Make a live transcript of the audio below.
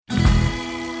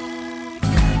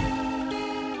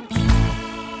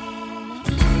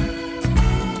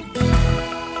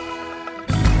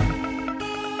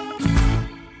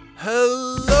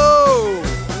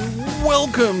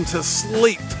Welcome to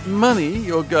Slate Money,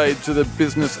 your guide to the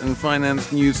business and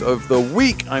finance news of the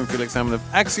week. I'm Felix Salmon of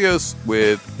Axios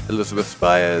with Elizabeth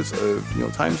Spiers of New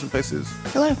York Times and Places.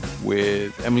 Hello.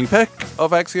 With Emily Peck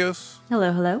of Axios.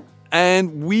 Hello, hello.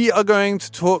 And we are going to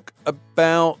talk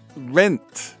about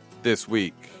rent this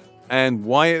week and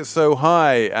why it's so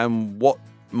high and what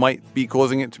might be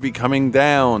causing it to be coming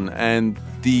down and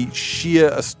the sheer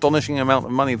astonishing amount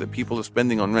of money that people are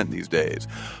spending on rent these days.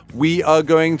 We are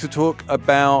going to talk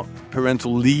about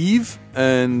parental leave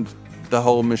and the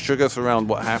whole mishugas around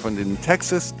what happened in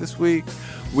Texas this week.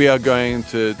 We are going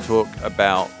to talk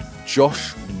about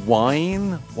Josh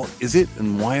Wine. What is it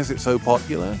and why is it so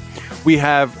popular? We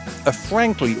have a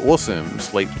frankly awesome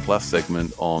Slate Plus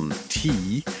segment on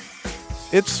tea.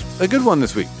 It's a good one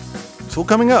this week. It's all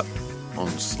coming up on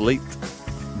Slate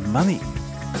Money.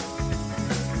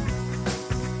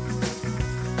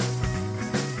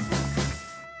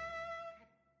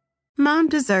 Mom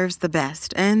deserves the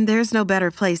best, and there's no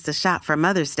better place to shop for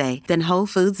Mother's Day than Whole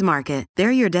Foods Market.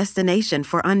 They're your destination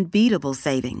for unbeatable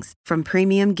savings, from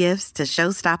premium gifts to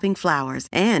show-stopping flowers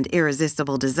and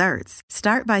irresistible desserts.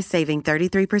 Start by saving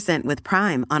 33% with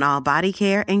Prime on all body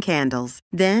care and candles.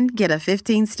 Then get a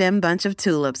 15-stem bunch of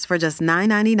tulips for just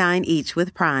 $9.99 each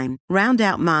with Prime. Round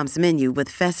out Mom's menu with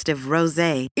festive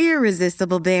rosé,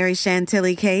 irresistible berry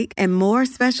chantilly cake, and more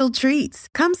special treats.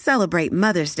 Come celebrate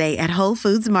Mother's Day at Whole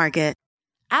Foods Market.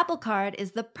 Apple Card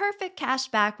is the perfect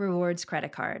cashback rewards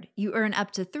credit card. You earn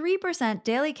up to 3%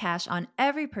 daily cash on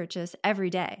every purchase every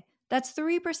day. That's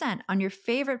 3% on your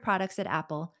favorite products at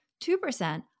Apple,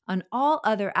 2% on all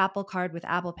other Apple Card with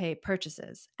Apple Pay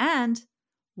purchases, and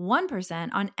 1%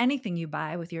 on anything you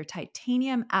buy with your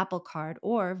titanium Apple Card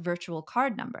or virtual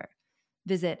card number.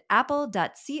 Visit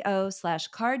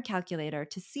apple.co/card calculator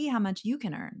to see how much you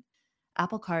can earn.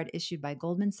 Apple Card issued by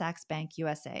Goldman Sachs Bank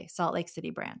USA, Salt Lake City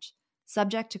branch.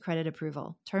 Subject to credit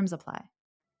approval. Terms apply.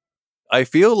 I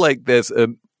feel like there's a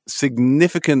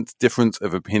significant difference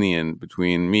of opinion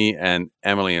between me and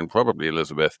Emily and probably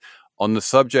Elizabeth on the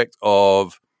subject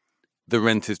of the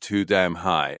rent is too damn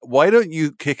high. Why don't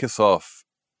you kick us off,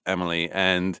 Emily,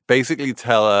 and basically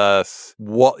tell us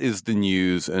what is the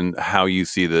news and how you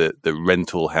see the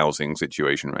rental housing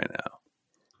situation right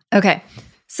now? Okay.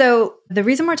 So the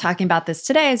reason we're talking about this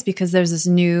today is because there's this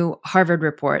new Harvard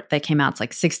report that came out. It's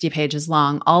like 60 pages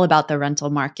long, all about the rental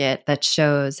market, that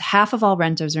shows half of all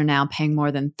renters are now paying more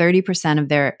than 30% of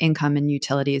their income and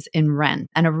utilities in rent.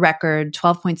 And a record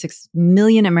 12.6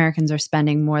 million Americans are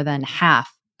spending more than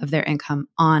half of their income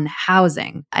on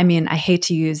housing. I mean, I hate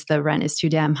to use the rent is too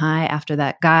damn high after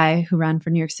that guy who ran for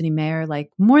New York City mayor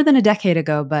like more than a decade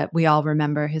ago, but we all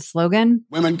remember his slogan.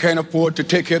 Women can't afford to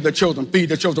take care of their children, feed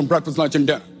their children breakfast, lunch, and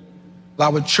dinner.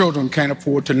 Our children can't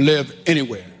afford to live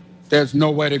anywhere. There's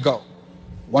nowhere to go.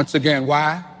 Once again,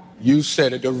 why? You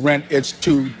said it, the rent is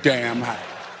too damn high.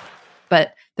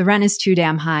 But the rent is too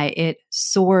damn high. It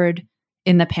soared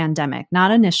in the pandemic,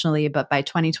 not initially, but by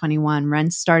 2021,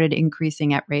 rents started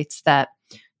increasing at rates that,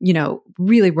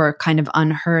 really were kind of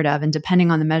unheard of. And depending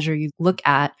on the measure you look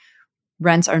at,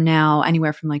 rents are now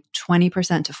anywhere from like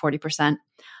 20% to 40%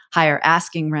 higher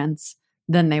asking rents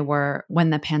than they were when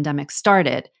the pandemic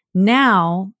started.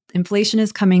 Now, inflation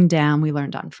is coming down. We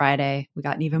learned on Friday, we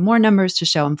got even more numbers to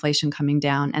show inflation coming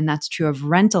down. And that's true of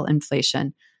rental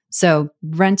inflation. So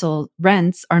rental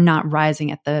rents are not rising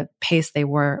at the pace they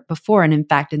were before. And in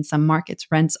fact, in some markets,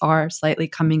 rents are slightly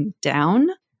coming down.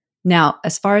 Now,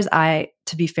 as far as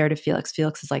to be fair to Felix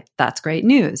is like, that's great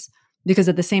news. Because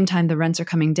at the same time, the rents are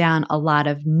coming down, a lot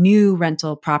of new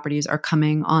rental properties are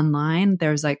coming online.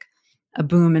 There's like a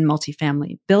boom in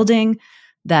multifamily building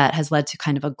that has led to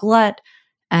kind of a glut.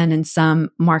 And in some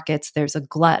markets, there's a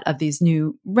glut of these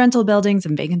new rental buildings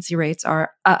and vacancy rates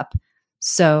are up.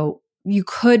 So you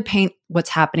could paint what's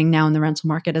happening now in the rental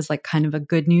market as like kind of a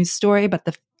good news story. But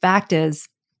the fact is,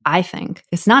 I think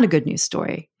it's not a good news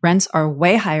story. Rents are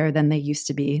way higher than they used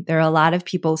to be. There are a lot of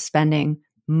people spending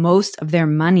most of their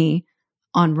money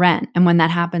on rent. And when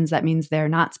that happens, that means they're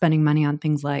not spending money on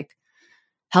things like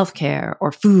healthcare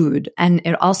or food. And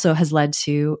it also has led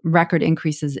to record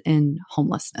increases in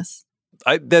homelessness.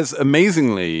 There's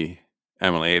amazingly,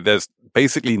 Emily, there's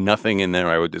basically nothing in there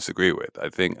I would disagree with. I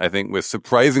think we're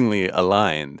surprisingly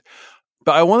aligned.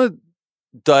 But I want to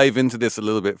dive into this a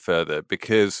little bit further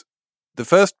because the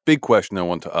first big question I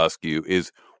want to ask you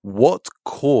is what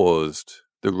caused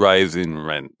the rise in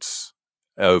rents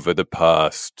over the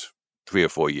past 3 or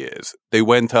 4 years? They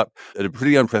went up at a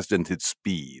pretty unprecedented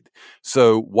speed.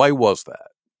 So why was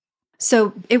that?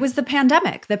 So it was the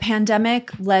pandemic. The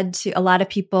pandemic led to a lot of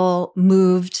people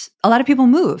moved.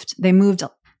 They moved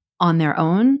on their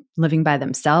own, living by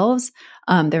themselves.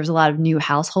 There was a lot of new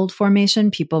household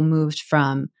formation. People moved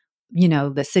from,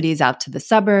 the cities out to the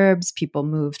suburbs. People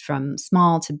moved from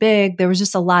small to big. There was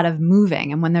just a lot of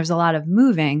moving. And when there's a lot of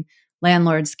moving,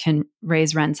 landlords can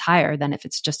raise rents higher than if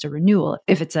it's just a renewal.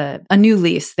 If it's a new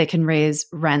lease, they can raise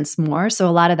rents more. So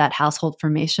a lot of that household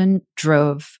formation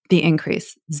drove the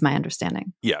increase, is my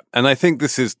understanding. Yeah. And I think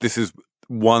this is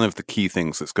one of the key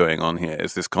things that's going on here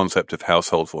is this concept of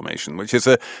household formation, which is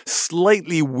a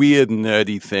slightly weird,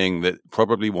 nerdy thing that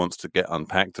probably wants to get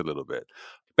unpacked a little bit.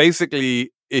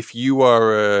 Basically, if you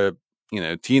are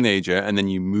a teenager and then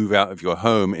you move out of your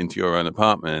home into your own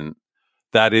apartment,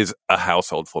 that is a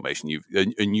household formation.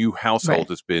 A new household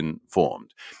has been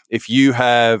formed. If you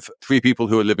have 3 people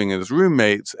who are living as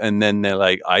roommates and then they're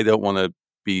like, I don't want to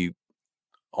be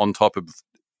on top of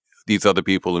these other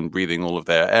people and breathing all of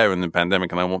their air in the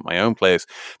pandemic and I want my own place,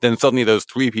 then suddenly those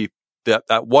 3 people,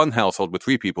 that one household with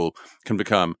 3 people can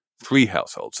become 3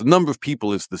 households. The number of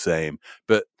people is the same,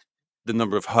 but the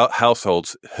number of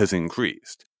households has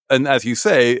increased. And as you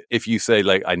say, if you say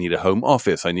like, I need a home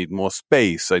office, I need more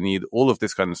space, I need all of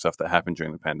this kind of stuff that happened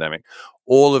during the pandemic,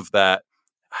 all of that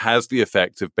has the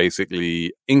effect of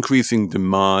basically increasing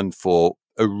demand for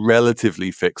a relatively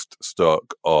fixed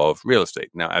stock of real estate.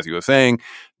 Now, as you were saying,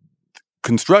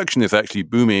 construction is actually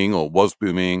booming or was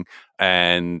booming,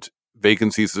 and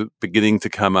vacancies are beginning to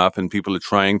come up and people are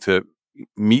trying to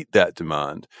meet that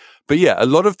demand. But yeah, a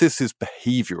lot of this is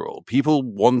behavioral. People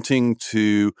wanting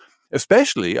to,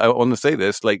 especially, I want to say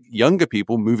this, like younger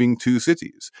people moving to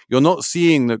cities. You're not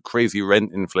seeing the crazy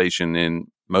rent inflation in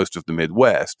most of the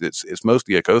Midwest. It's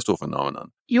mostly a coastal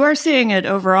phenomenon. You are seeing it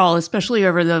overall, especially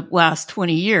over the last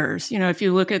 20 years. If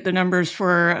you look at the numbers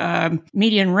for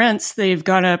median rents, they've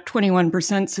gone up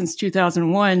 21% since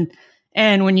 2001.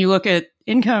 And when you look at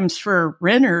incomes for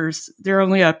renters, they're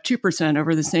only up 2%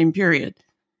 over the same period.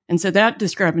 And so that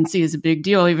discrepancy is a big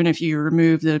deal, even if you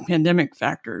remove the pandemic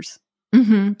factors.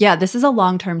 Mm-hmm. Yeah, this is a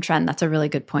long-term trend. That's a really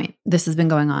good point. This has been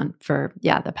going on for,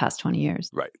 the past 20 years.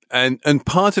 Right. And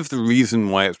part of the reason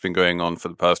why it's been going on for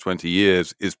the past 20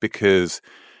 years is because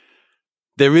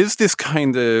there is this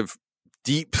kind of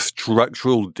deep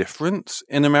structural difference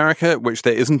in America, which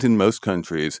there isn't in most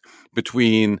countries,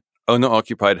 between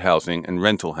owner-occupied housing and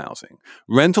rental housing.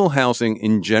 Rental housing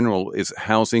in general is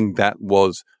housing that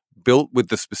was built with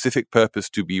the specific purpose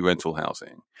to be rental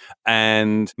housing.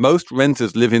 And most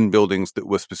renters live in buildings that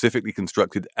were specifically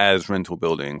constructed as rental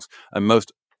buildings. And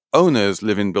most owners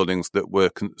live in buildings that were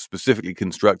specifically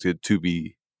constructed to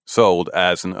be sold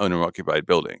as an owner-occupied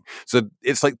building. So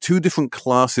it's like 2 different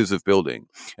classes of building.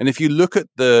 And if you look at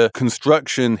the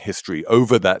construction history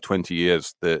over that 20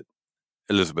 years that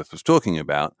Elizabeth was talking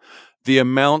about, the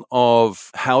amount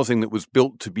of housing that was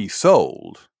built to be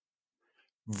sold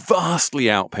vastly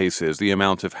outpaces the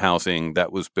amount of housing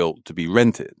that was built to be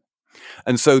rented.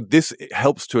 And so this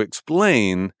helps to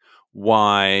explain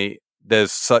why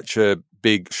there's such a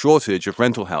big shortage of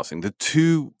rental housing. The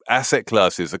 2 asset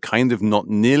classes are kind of not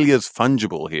nearly as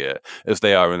fungible here as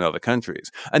they are in other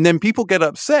countries. And then people get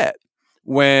upset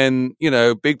when,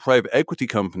 big private equity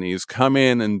companies come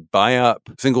in and buy up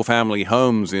single family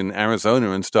homes in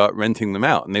Arizona and start renting them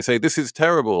out. And they say, this is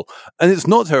terrible. And it's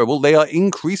not terrible. They are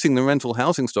increasing the rental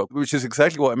housing stock, which is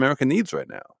exactly what America needs right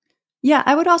now. Yeah,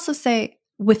 I would also say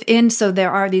so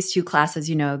there are these 2 classes,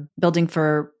 building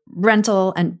for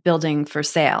rental and building for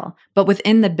sale. But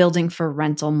within the building for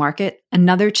rental market,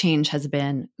 another change has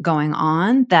been going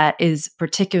on that is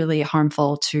particularly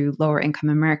harmful to lower income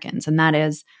Americans. And that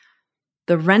is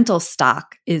the rental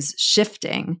stock is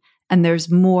shifting and there's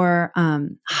more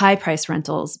high price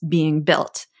rentals being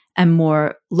built and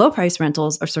more low price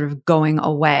rentals are sort of going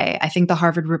away. I think the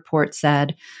Harvard report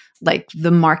said like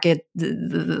the market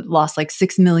lost like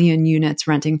 6 million units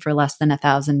renting for less than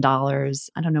 $1,000.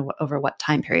 I don't know over what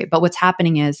time period, but what's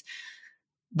happening is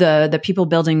the people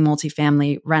building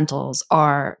multifamily rentals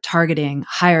are targeting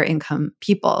higher income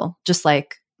people, just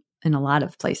like in a lot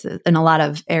of places, in a lot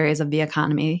of areas of the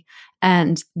economy.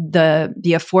 And the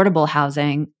affordable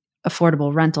housing,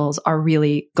 affordable rentals are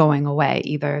really going away.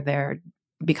 Either they're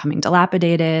becoming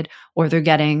dilapidated or they're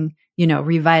getting,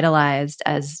 revitalized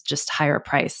as just higher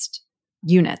priced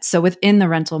units. So within the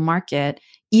rental market,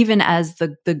 even as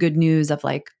the good news of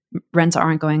like rents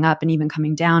aren't going up and even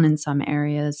coming down in some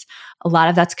areas, a lot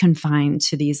of that's confined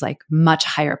to these like much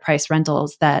higher price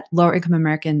rentals that lower income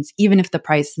Americans, even if the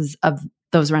prices of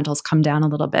those rentals come down a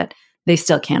little bit, they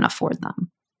still can't afford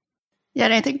them. Yeah,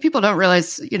 and I think people don't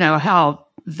realize, how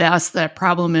vast that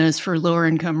problem is for lower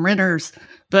income renters.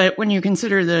 But when you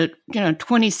consider that,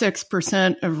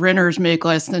 26% of renters make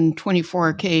less than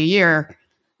 $24K a year,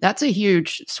 That's a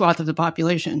huge swath of the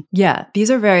population. Yeah,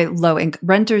 these are very low income.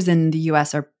 Renters in the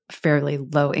US are fairly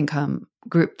low income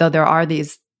group, though there are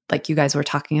these, like you guys were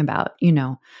talking about,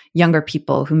 younger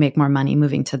people who make more money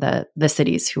moving to the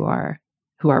cities who are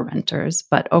renters.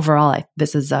 But overall,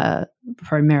 this is a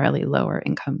primarily lower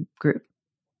income group.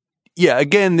 Yeah,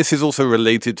 again, this is also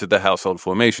related to the household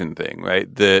formation thing,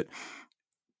 right? That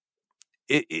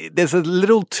there's a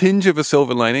little tinge of a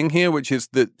silver lining here, which is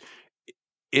that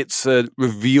it's a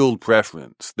revealed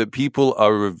preference, that people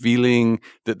are revealing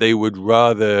that they would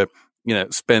rather,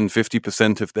 spend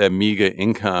 50% of their meager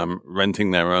income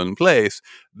renting their own place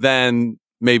than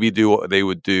maybe do what they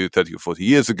would do 30 or 40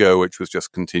 years ago, which was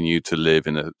just continue to live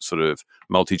in a sort of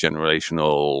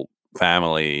multi-generational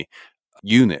family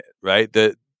unit, right?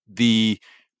 That the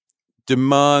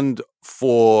demand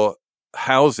for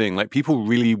housing, like people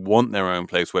really want their own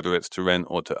place, whether it's to rent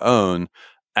or to own.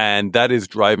 And that is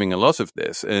driving a lot of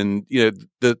this. And,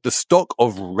 the stock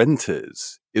of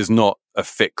renters is not a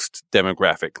fixed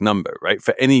demographic number, right?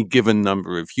 For any given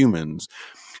number of humans,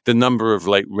 the number of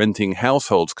renting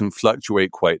households can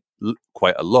fluctuate quite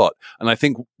a lot. And I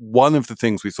think one of the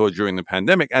things we saw during the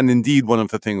pandemic, and indeed one of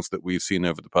the things that we've seen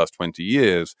over the past 20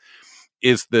 years,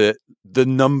 is the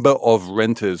number of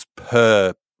renters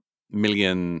per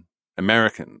million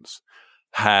Americans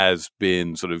has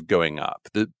been sort of going up.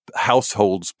 The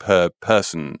households per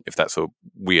person, if that's a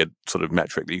weird sort of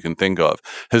metric that you can think of,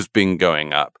 has been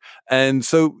going up. And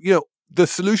so, the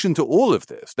solution to all of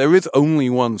this, there is only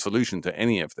one solution to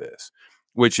any of this,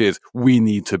 which is we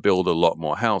need to build a lot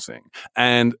more housing.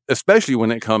 And especially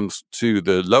when it comes to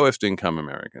the lowest income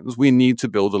Americans, we need to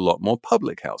build a lot more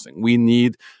public housing. We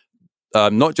need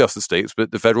not just the states,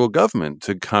 but the federal government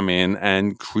to come in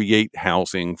and create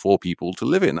housing for people to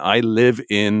live in. I live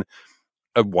in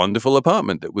a wonderful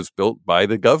apartment that was built by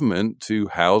the government to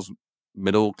house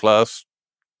middle-class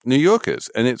New Yorkers,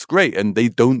 and it's great. And they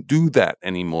don't do that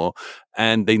anymore,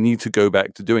 and they need to go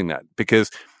back to doing that because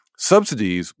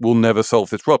subsidies will never solve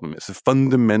this problem. It's a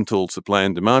fundamental supply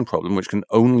and demand problem, which can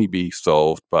only be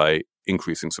solved by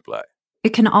increasing supply.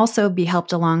 It can also be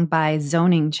helped along by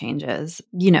zoning changes.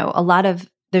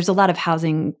 There's a lot of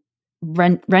housing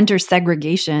renter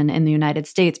segregation in the United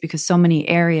States because so many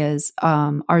areas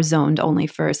are zoned only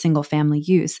for single family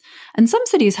use. And some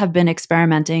cities have been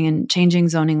experimenting and changing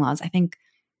zoning laws. I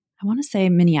want to say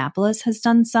Minneapolis has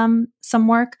done some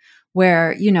work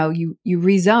where, you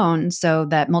rezone so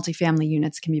that multifamily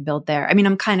units can be built there. I mean,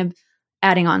 I'm kind of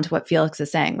adding on to what Felix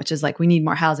is saying, which is we need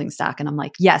more housing stock. And I'm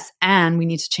like, yes, and we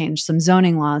need to change some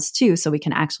zoning laws too, so we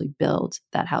can actually build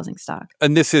that housing stock.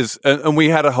 And this is, and we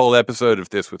had a whole episode of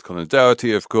this with Conor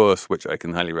Dougherty, of course, which I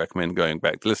can highly recommend going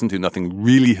back to listen to. Nothing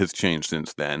really has changed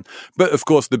since then. But of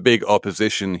course, the big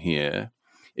opposition here,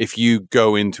 if you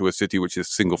go into a city which is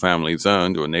single family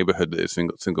zoned or a neighborhood that is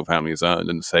single family zoned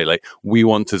and say we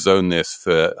want to zone this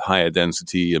for higher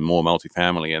density and more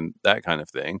multifamily and that kind of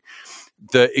thing,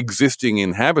 the existing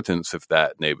inhabitants of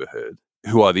that neighborhood,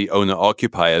 who are the owner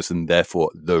occupiers and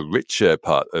therefore the richer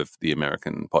part of the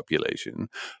American population,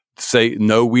 say,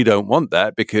 no, we don't want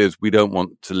that because we don't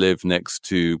want to live next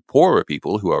to poorer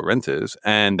people who are renters.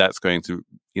 And that's going to,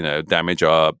 damage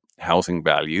our housing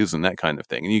values and that kind of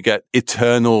thing. And you get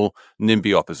eternal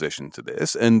NIMBY opposition to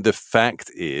this. And the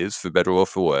fact is, for better or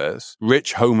for worse,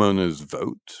 rich homeowners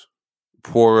vote,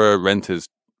 poorer renters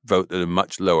vote at a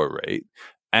much lower rate.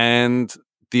 And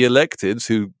the electeds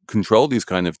who control these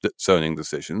kind of zoning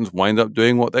decisions wind up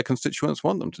doing what their constituents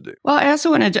want them to do. Well, I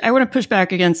also want to push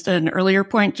back against an earlier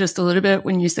point just a little bit.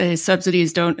 When you say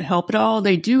subsidies don't help at all,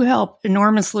 they do help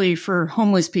enormously for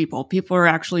homeless people. People are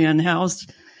actually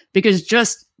unhoused because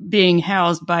just being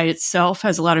housed by itself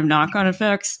has a lot of knock-on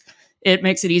effects. It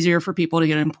makes it easier for people to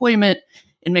get employment.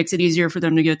 It makes it easier for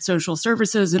them to get social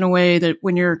services in a way that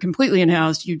when you're completely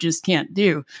unhoused, you just can't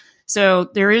do. So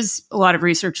there is a lot of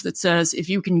research that says if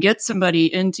you can get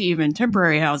somebody into even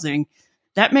temporary housing,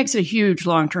 that makes a huge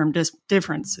long-term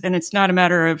difference. And it's not a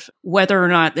matter of whether or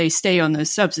not they stay on those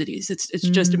subsidies. It's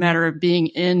just a matter of being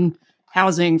in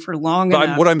housing for long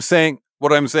enough. What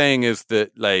I'm saying is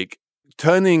that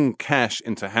turning cash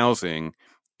into housing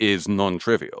is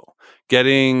non-trivial.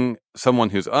 Getting someone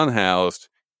who's unhoused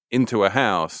into a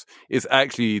house is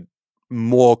actually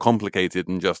more complicated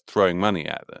than just throwing money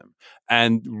at them.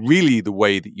 And really the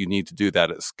way that you need to do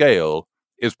that at scale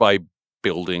is by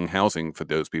building housing for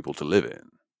those people to live in.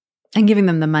 And giving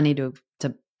them the money to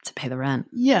pay the rent.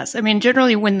 Yes. I mean,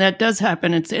 generally when that does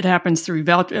happen, it happens through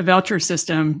a voucher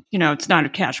system. It's not a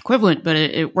cash equivalent, but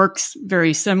it works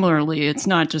very similarly. It's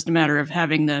not just a matter of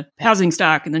having the housing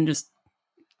stock and then just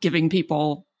giving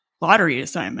people lottery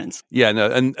assignments. Yeah, no,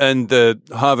 and the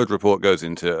Harvard report goes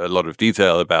into a lot of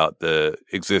detail about the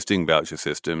existing voucher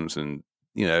systems, and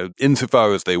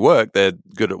insofar as they work, they're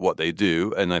good at what they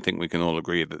do, and I think we can all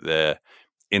agree that they're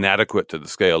inadequate to the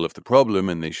scale of the problem,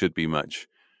 and they should be much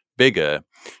bigger.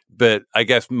 But I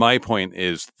guess my point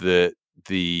is that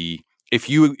if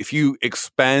you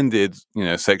expanded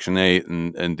Section 8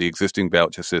 and the existing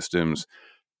voucher systems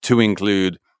to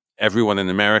include everyone in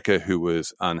America who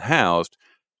was unhoused,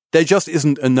 there just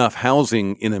isn't enough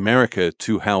housing in America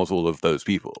to house all of those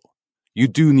people. You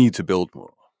do need to build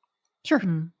more. Sure.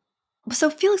 So,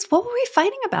 Felix, what were we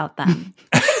fighting about then?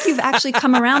 I think you've actually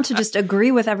come around to just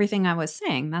agree with everything I was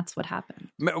saying. That's what happened.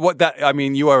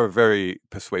 You are a very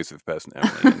persuasive person,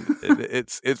 Emily.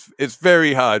 It's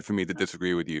very hard for me to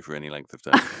disagree with you for any length of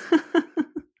time.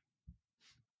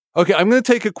 Okay, I'm going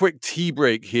to take a quick tea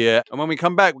break here. And when we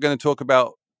come back, we're going to talk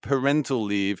about parental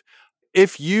leave.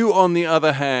 If you, on the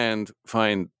other hand,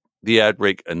 find the ad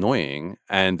break annoying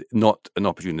and not an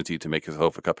opportunity to make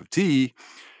yourself a cup of tea,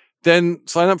 then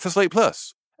sign up for Slate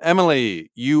Plus. Emily,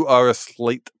 you are a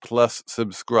Slate Plus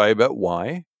subscriber.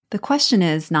 Why? The question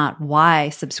is not why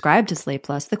subscribe to Slate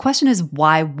Plus. The question is,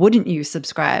 why wouldn't you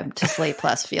subscribe to Slate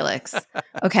Plus, Felix?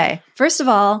 Okay, first of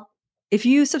all, if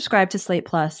you subscribe to Slate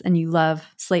Plus and you love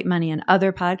Slate Money and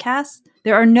other podcasts,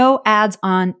 there are no ads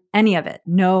on any of it.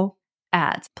 No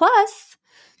ads. Plus,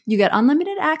 you get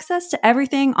unlimited access to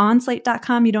everything on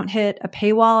slate.com. You don't hit a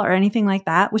paywall or anything like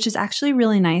that, which is actually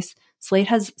really nice. Slate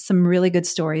has some really good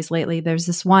stories lately. There's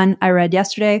this one I read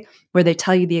yesterday where they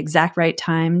tell you the exact right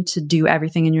time to do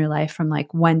everything in your life, from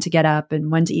like when to get up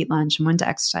and when to eat lunch and when to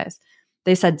exercise.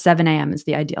 They said 7 a.m. is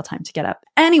the ideal time to get up.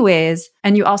 Anyways,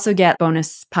 and you also get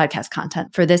bonus podcast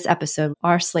content. For this episode,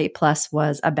 our Slate Plus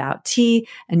was about tea,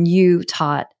 and you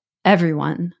taught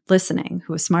everyone listening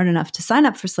who was smart enough to sign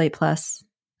up for Slate Plus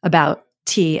about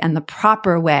tea and the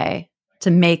proper way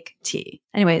to make tea.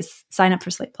 Anyways, sign up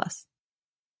for Slate Plus.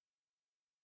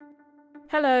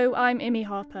 Hello, I'm Imi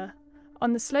Harper.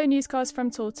 On the Slow Newscast from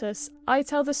Tortoise, I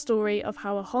tell the story of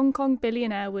how a Hong Kong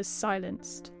billionaire was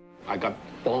silenced. I got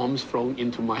bombs thrown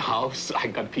into my house. I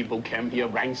got people came here,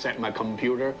 ransacked my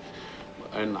computer.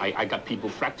 And I got people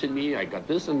threatening me. I got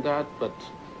this and that, but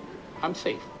I'm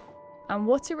safe. And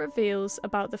what it reveals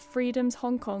about the freedoms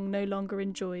Hong Kong no longer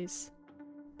enjoys.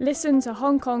 Listen to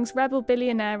Hong Kong's rebel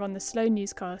billionaire on the Slow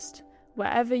Newscast,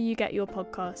 wherever you get your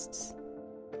podcasts.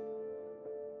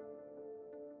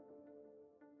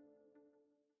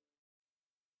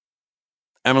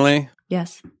 Emily?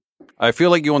 Yes. I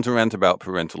feel like you want to rant about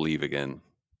parental leave again.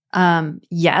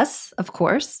 Yes, of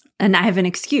course. And I have an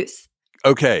excuse.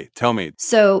 Okay, tell me.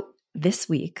 So this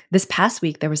past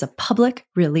week, there was a public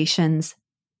relations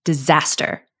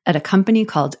disaster at a company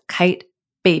called Kite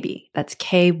Baby. That's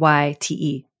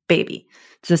Kyte Baby.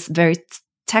 It's this very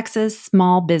Texas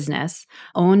small business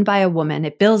owned by a woman.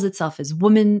 It bills itself as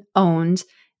woman-owned.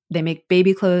 They make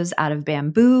baby clothes out of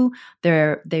bamboo.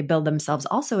 They build themselves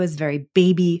also as very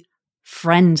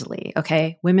baby-friendly,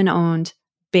 okay? Women-owned,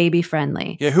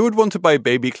 baby-friendly. Yeah, who would want to buy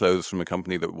baby clothes from a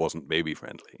company that wasn't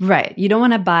baby-friendly? Right. You don't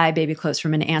want to buy baby clothes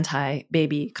from an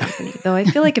anti-baby company. Though I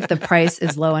feel like if the price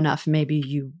is low enough, maybe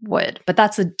you would. But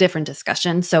that's a different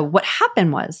discussion. So what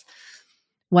happened was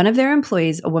one of their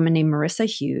employees, a woman named Marissa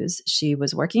Hughes, she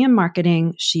was working in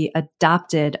marketing. She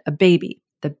adopted a baby.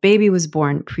 The baby was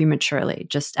born prematurely,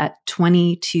 just at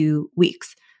 22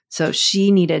 weeks. So she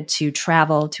needed to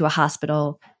travel to a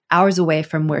hospital hours away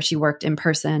from where she worked in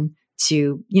person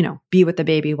to, be with the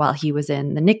baby while he was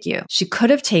in the NICU. She could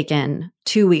have taken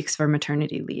 2 weeks for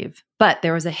maternity leave, but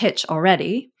there was a hitch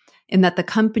already in that the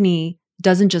company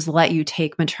doesn't just let you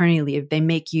take maternity leave. They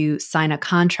make you sign a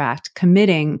contract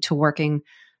committing to working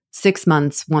 6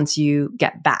 months once you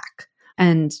get back.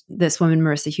 And this woman,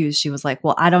 Marissa Hughes, she was like,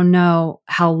 well, I don't know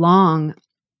how long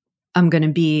I'm going to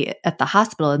be at the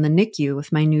hospital in the NICU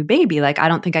with my new baby. Like, I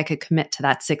don't think I could commit to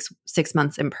that six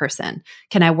months in person.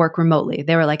 Can I work remotely?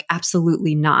 They were like,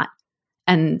 absolutely not.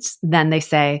 And then they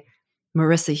say,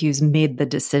 Marissa Hughes made the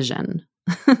decision.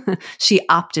 She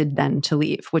opted then to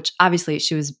leave, which obviously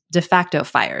she was de facto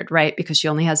fired, right? Because she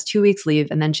only has 2 weeks leave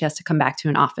and then she has to come back to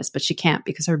an office, but she can't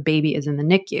because her baby is in the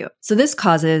NICU. So this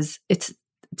causes,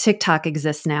 TikTok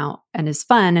exists now and is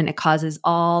fun, and it causes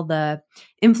all the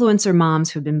influencer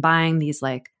moms who've been buying these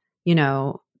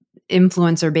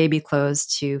influencer baby clothes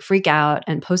to freak out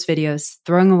and post videos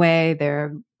throwing away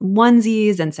their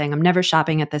onesies and saying, I'm never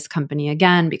shopping at this company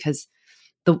again, because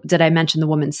did I mention the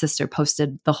woman's sister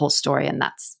posted the whole story, and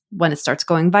that's when it starts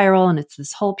going viral, and it's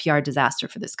this whole PR disaster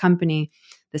for this company.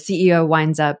 The CEO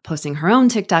winds up posting her own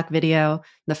TikTok video.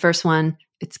 The first one,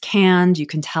 it's canned. You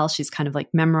can tell she's kind of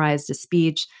like memorized a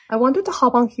speech. I wanted to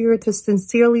hop on here to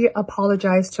sincerely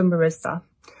apologize to Marissa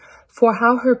for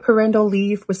how her parental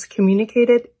leave was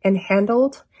communicated and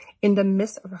handled in the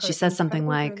midst of her. She says something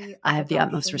like, I have the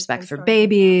utmost respect for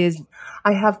babies.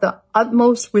 I have the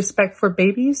utmost respect for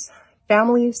babies,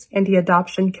 families, and the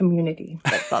adoption community.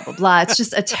 Blah, blah, blah. It's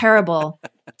just a terrible,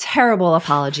 terrible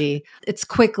apology. It's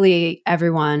quickly,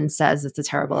 everyone says it's a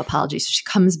terrible apology. So she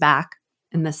comes back,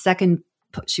 and the second,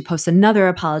 she posts another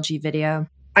apology video.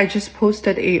 I just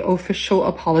posted a official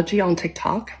apology on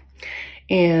TikTok,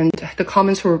 and the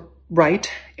comments were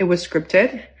right. It was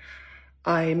scripted.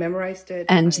 I memorized it.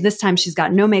 And this time she's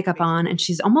got no makeup on, and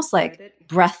she's almost like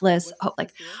breathless. Oh,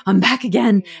 like, I'm back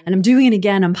again, and I'm doing it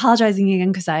again. I'm apologizing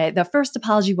again because the first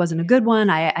apology wasn't a good one.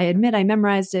 I admit I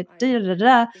memorized it. Da, da, da,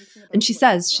 da. And she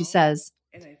says,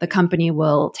 the company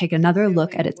will take another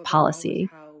look at its policy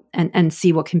and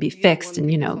see what can be fixed and,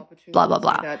 blah, blah,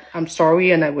 blah. I'm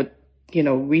sorry, and I would,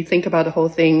 rethink about the whole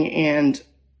thing and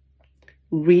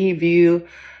review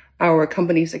our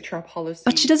company's HR policy.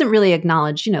 But she doesn't really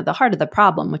acknowledge, the heart of the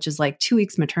problem, which is like 2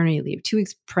 weeks maternity leave. 2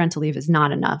 weeks parental leave is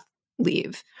not enough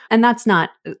leave. And that's not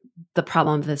the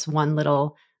problem of this one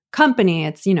little company.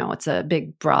 It's, it's a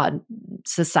big, broad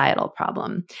societal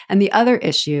problem. And the other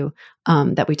issue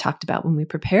that we talked about when we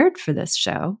prepared for this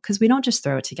show, because we don't just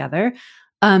throw it together,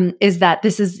 is that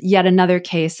this is yet another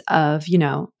case of,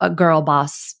 a girl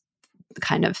boss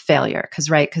kind of failure.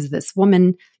 Because this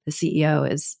woman, the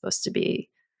CEO, is supposed to be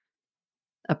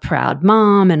a proud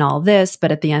mom and all this,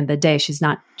 but at the end of the day, she's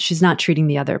not treating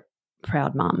the other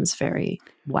proud moms very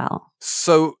well.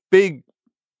 So big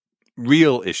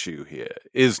real issue here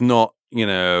is not,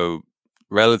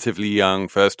 relatively young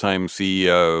first-time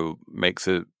CEO makes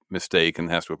a mistake and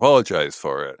has to apologize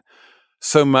for it.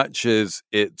 So much as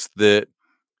it's that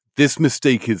this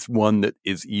mistake is one that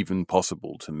is even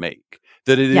possible to make.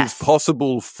 That it is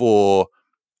possible for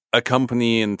a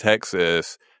company in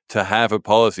Texas to have a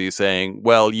policy saying,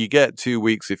 well, you get 2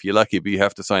 weeks if you're lucky, but you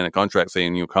have to sign a contract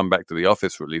saying you'll come back to the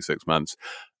office for at least 6 months.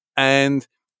 And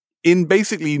in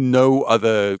basically no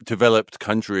other developed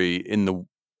country in the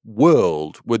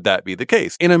world would that be the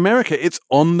case. In America, it's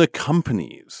on the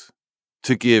companies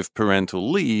to give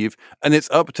parental leave, and it's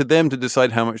up to them to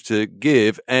decide how much to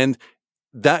give, and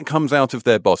that comes out of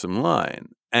their bottom line.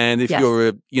 And if you're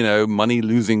a,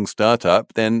 money-losing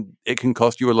startup, then it can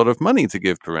cost you a lot of money to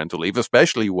give parental leave,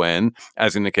 especially when,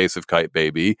 as in the case of Kite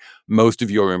Baby, most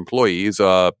of your employees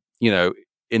are,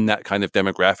 in that kind of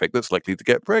demographic that's likely to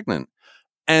get pregnant.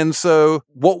 And so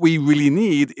what we really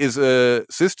need is a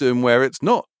system where it's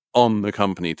not on the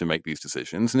company to make these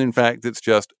decisions. And in fact, it's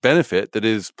just benefit that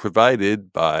is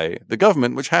provided by the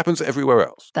government, which happens everywhere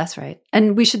else. That's right.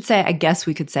 And we should say, I guess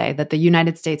we could say that the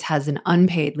United States has an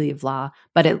unpaid leave law,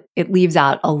 but it leaves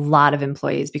out a lot of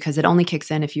employees because it only kicks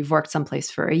in if you've worked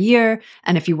someplace for a year.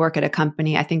 And if you work at a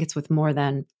company, I think it's with more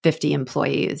than 50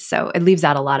 employees. So it leaves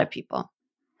out a lot of people.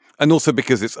 And also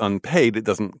because it's unpaid, it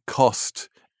doesn't cost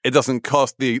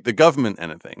the government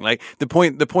anything. Like the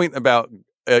point about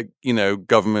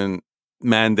government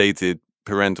mandated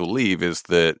parental leave is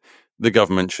that the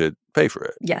government should pay for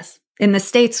it. Yes. In the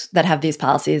states that have these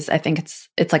policies, I think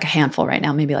it's like a handful right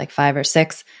now, maybe like 5 or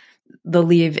 6. The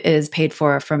leave is paid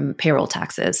for from payroll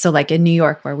taxes. So like in New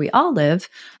York, where we all live,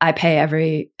 I pay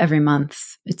every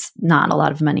month. It's not a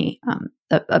lot of money,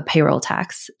 a payroll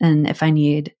tax. And if I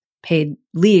need paid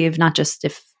leave, not just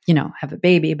if, have a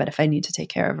baby, but if I need to take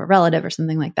care of a relative or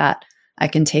something like that, I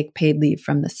can take paid leave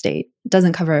from the state. It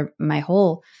doesn't cover my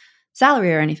whole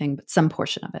salary or anything, but some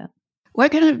portion of it.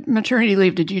 What kind of maternity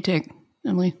leave did you take,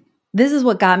 Emily? This is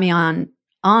what got me on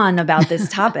about this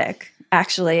topic,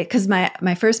 actually, because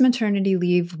my first maternity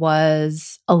leave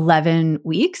was 11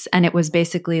 weeks, and it was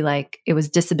basically like it was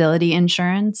disability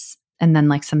insurance and then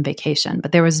like some vacation.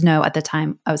 But there was no, at the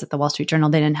time I was at the Wall Street Journal,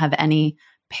 they didn't have any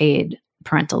paid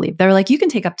parental leave. They were like, you can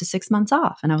take up to 6 months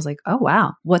off. And I was like, oh,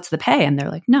 wow, what's the pay? And they're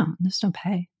like, no, there's no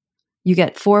pay. You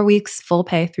get 4 weeks full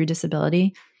pay through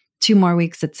disability, 2 more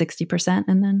weeks at 60%,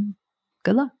 and then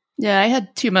good luck. Yeah, I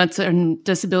had 2 months on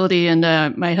disability, and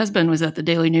my husband was at the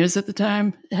Daily News at the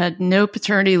time, had no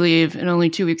paternity leave and only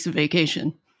 2 weeks of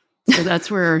vacation. So that's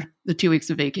where the 2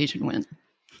 weeks of vacation went.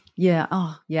 Yeah.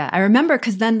 Oh, yeah. I remember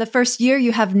because then the first year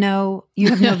you have no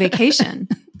vacation.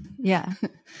 Yeah.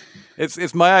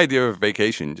 It's my idea of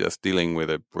vacation, just dealing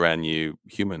with a brand new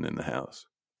human in the house.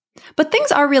 But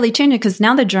things are really changing because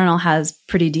now the Journal has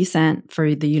pretty decent,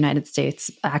 for the United States,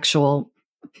 actual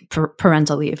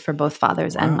parental leave for both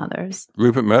fathers and mothers.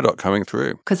 Rupert Murdoch coming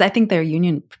through. Because I think their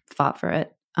union fought for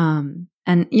it.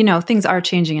 And, you know, things are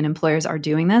changing and employers are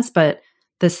doing this, but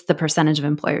the percentage of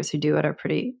employers who do it are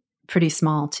pretty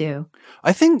small too.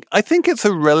 I think it's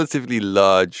a relatively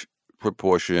large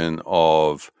proportion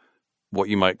of what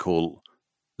you might call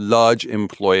large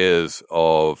employers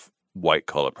of white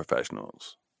collar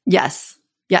professionals. Yes.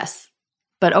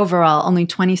 But overall, only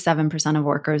 27% of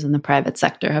workers in the private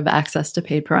sector have access to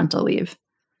paid parental leave,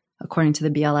 according to the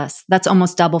BLS. That's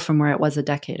almost double from where it was a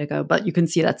decade ago, but you can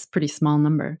see that's a pretty small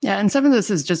number. Yeah, and some of this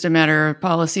is just a matter of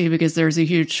policy because there's a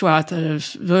huge swath of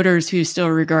voters who still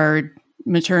regard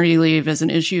maternity leave as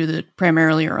an issue that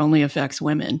primarily or only affects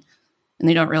women. And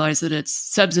they don't realize that it's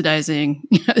subsidizing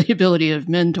the ability of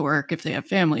men to work if they have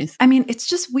families. I mean, it's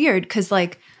just weird because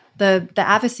like the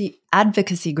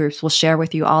advocacy groups will share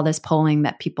with you all this polling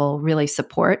that people really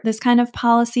support this kind of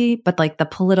policy, but like the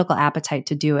political appetite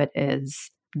to do it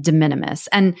is de minimis.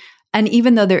 And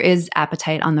even though there is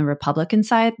appetite on the Republican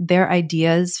side, their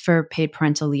ideas for paid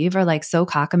parental leave are like so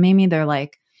cockamamie. They're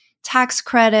like tax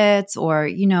credits or,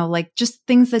 you know, like just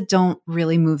things that don't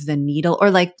really move the needle. Or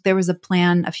like there was a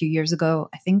plan a few years ago,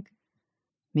 I think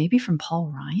maybe from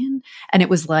Paul Ryan. And it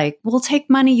was like, we'll take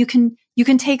money. You can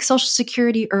take Social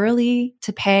Security early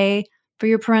to pay for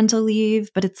your parental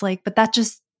leave. But it's like, but that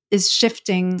just is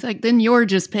shifting. It's like, then you're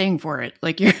just paying for it.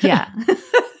 Like you're yeah.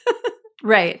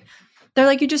 Right. They're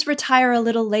like, you just retire a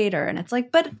little later. And it's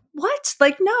like, but what?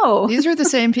 Like, no. These are the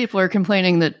same people who are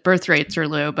complaining that birth rates are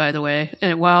low, by the way,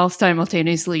 while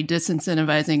simultaneously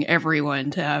disincentivizing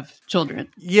everyone to have children.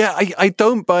 Yeah, I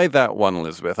don't buy that one,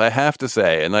 Elizabeth, I have to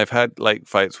say. And I've had like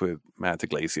fights with Matt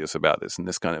Iglesias about this and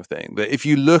this kind of thing. That if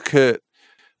you look at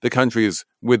the countries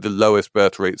with the lowest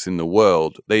birth rates in the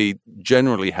world, they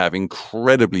generally have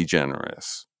incredibly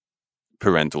generous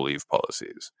parental leave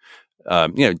policies.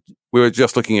 You know, we were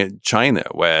just looking at China,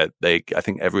 where I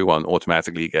think everyone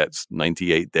automatically gets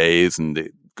 98 days, and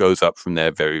it goes up from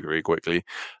there very, very quickly.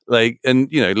 Like,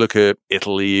 and you know, look at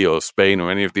Italy or Spain or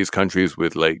any of these countries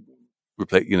with like,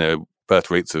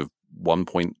 birth rates of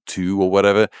 1.2 or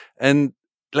whatever, and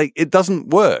like it doesn't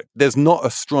work. There's not a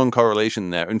strong correlation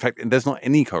there. In fact, there's not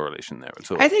any correlation there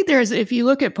at all. I think if you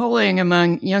look at polling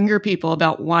among younger people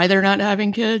about why they're not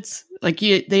having kids, like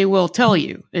they will tell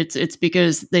you it's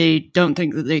because they don't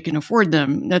think that they can afford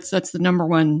them. That's the number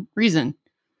one reason.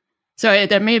 So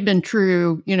that may have been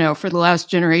true, you know, for the last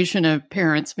generation of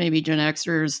parents, maybe Gen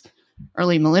Xers,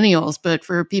 early millennials, but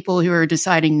for people who are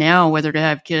deciding now whether to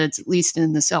have kids, at least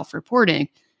in the self-reporting,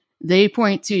 they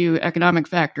point to economic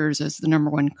factors as the number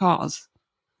one cause.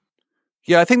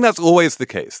 Yeah, I think that's always the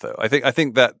case, though. I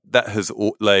think that has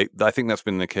I think that's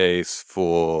been the case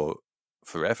for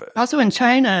forever. Also in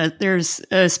China, there's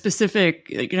a specific,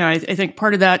 you know, I think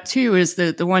part of that too is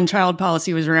that the one-child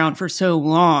policy was around for so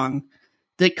long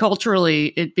that culturally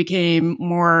it became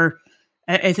more,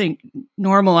 I think,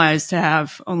 normalized to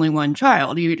have only one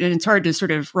child. And it's hard to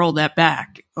sort of roll that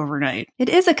back overnight. It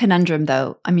is a conundrum,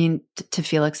 though. I mean, to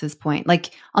Felix's point,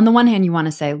 like on the one hand, you want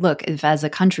to say, look, if as a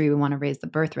country we want to raise the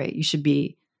birth rate, you should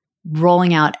be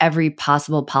rolling out every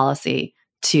possible policy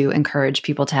to encourage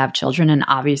people to have children. And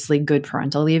obviously good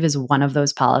parental leave is one of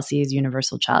those policies,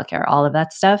 universal childcare, all of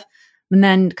that stuff. And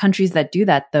then countries that do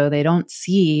that, though, they don't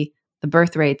see the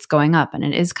birth rates going up. And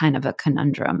it is kind of a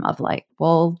conundrum of like,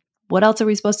 well, what else are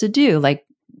we supposed to do? Like,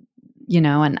 you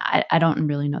know, and I don't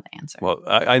really know the answer. Well,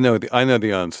 I know the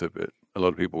answer, but a lot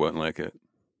of people won't like it.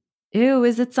 Ew,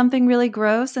 is it something really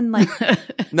gross? And like,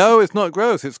 no, it's not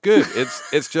gross. It's good.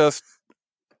 It's just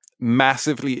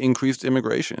massively increased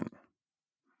immigration.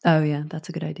 Oh, yeah, that's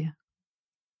a good idea.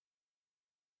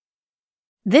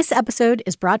 This episode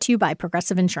is brought to you by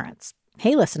Progressive Insurance.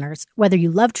 Hey, listeners, whether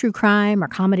you love true crime or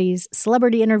comedies,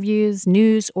 celebrity interviews,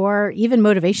 news, or even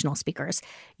motivational speakers,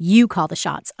 you call the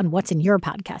shots on what's in your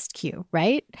podcast queue,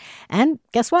 right? And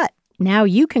guess what? Now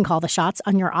you can call the shots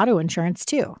on your auto insurance,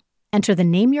 too. Enter the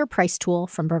Name Your Price tool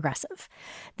from Progressive.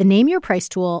 The Name Your Price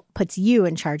tool puts you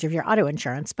in charge of your auto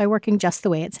insurance by working just the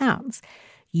way it sounds.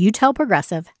 You tell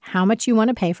Progressive how much you want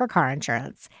to pay for car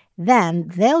insurance. Then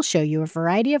they'll show you a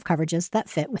variety of coverages that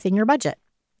fit within your budget,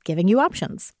 giving you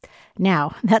options.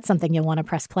 Now, that's something you'll want to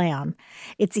press play on.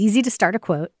 It's easy to start a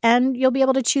quote, and you'll be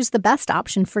able to choose the best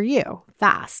option for you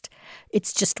fast.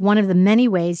 It's just one of the many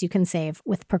ways you can save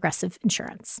with Progressive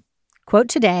Insurance. Quote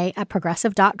today at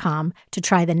Progressive.com to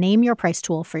try the Name Your Price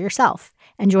tool for yourself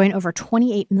and join over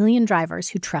 28 million drivers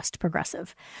who trust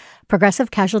Progressive.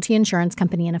 Progressive Casualty Insurance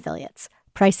Company and Affiliates.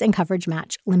 Price and coverage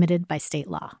match limited by state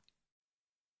law.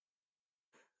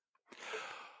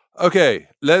 Okay,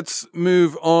 let's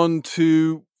move on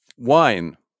to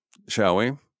wine, shall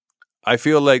we? I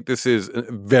feel like this is a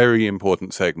very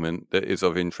important segment that is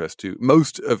of interest to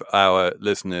most of our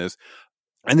listeners.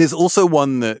 And there's also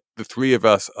one that the three of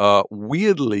us are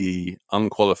weirdly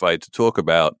unqualified to talk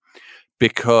about,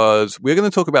 because we're going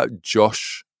to talk about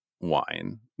Josh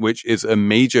wine, which is a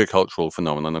major cultural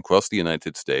phenomenon across the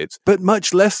United States, but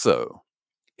much less so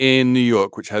in New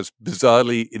York, which has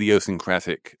bizarrely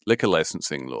idiosyncratic liquor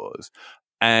licensing laws,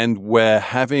 and where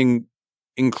having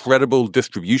incredible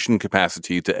distribution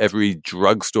capacity to every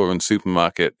drugstore and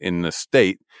supermarket in the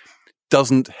state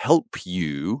doesn't help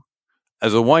you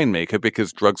as a winemaker,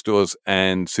 because drugstores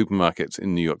and supermarkets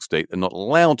in New York State are not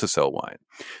allowed to sell wine.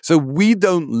 So we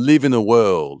don't live in a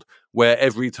world where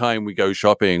every time we go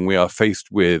shopping, we are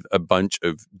faced with a bunch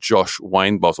of Josh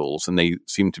wine bottles, and they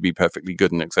seem to be perfectly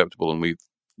good and acceptable, and we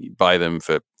buy them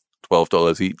for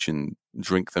 $12 each and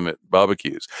drink them at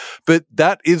barbecues. But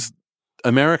that is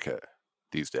America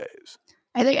these days.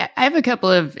 I think I have a couple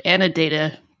of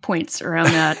anecdata points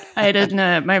around that. I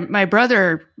didn't.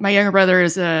 My younger brother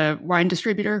is a wine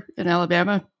distributor in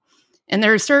Alabama, and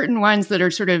there are certain wines that are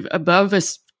sort of above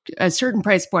a certain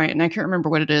price point, and I can't remember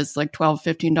what it is, like $12,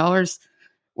 $15,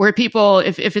 where people,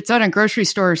 if it's on a grocery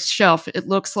store shelf, it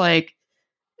looks like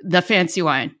the fancy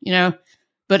wine,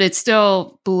 but it's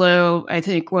still below, I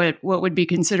think, what would be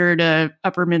considered a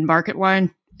upper mid-market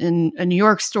wine in a New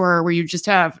York store, where you just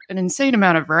have an insane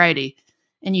amount of variety,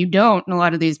 and you don't in a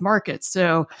lot of these markets.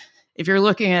 So if you're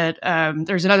looking at,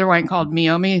 there's another wine called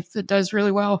Meiomi that does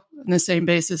really well on the same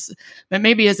basis, but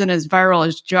maybe isn't as viral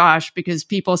as Josh, because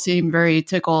people seem very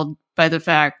tickled by the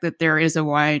fact that there is a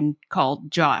wine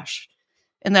called Josh.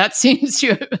 And that seems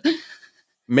to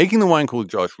making the wine called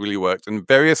Josh really worked, and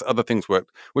various other things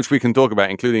worked, which we can talk about,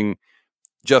 including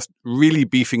just really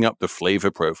beefing up the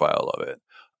flavor profile of it.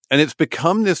 And it's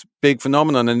become this big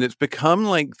phenomenon, and it's become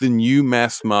like the new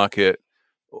mass market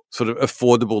sort of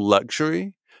affordable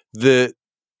luxury, that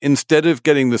instead of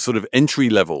getting the sort of entry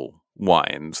level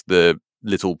wines, the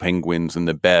Little Penguins and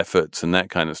the Barefoots and that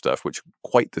kind of stuff, which are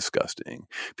quite disgusting,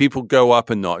 people go up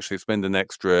a notch. They spend an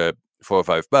extra $4 or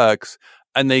 $5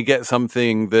 and they get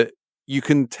something that you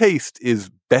can taste is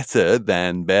better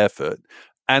than Barefoot,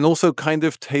 and also kind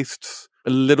of tastes a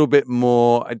little bit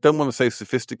more, I don't want to say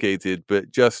sophisticated,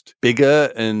 but just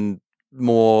bigger and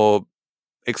more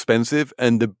expensive,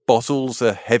 and the bottles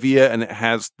are heavier, and it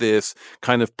has this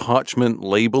kind of parchment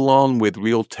label on with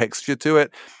real texture to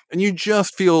it, and you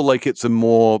just feel like it's a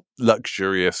more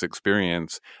luxurious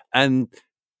experience. And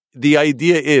the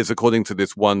idea is, according to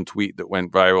this one tweet that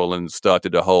went viral and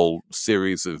started a whole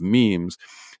series of memes,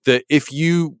 that if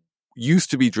you used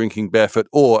to be drinking Barefoot,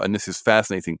 or, and this is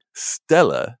fascinating,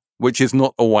 Stella, which is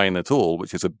not a wine at all,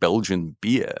 which is a Belgian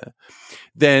beer,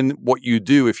 then what you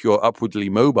do if you're upwardly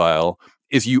mobile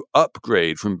is you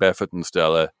upgrade from Barefoot and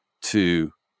Stella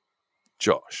to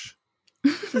Josh.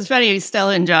 It's funny,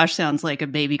 Stella and Josh sounds like a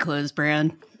baby clothes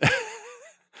brand.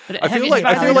 I feel like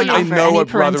I know a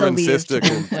brother and sister.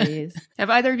 Have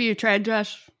either of you tried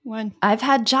Josh one? I've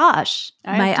had Josh.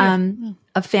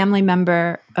 A family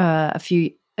member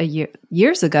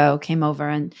years ago came over,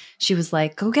 and she was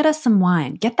like, "Go get us some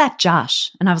wine. Get that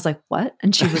Josh." And I was like, "What?"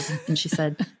 And she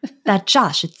said, "That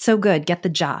Josh, it's so good. Get the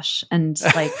Josh." And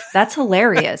like, that's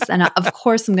hilarious. And of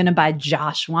course I'm going to buy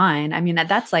Josh wine. I mean,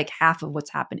 that's like half of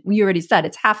what's happening. You already said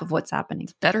it's half of what's happening.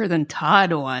 It's better than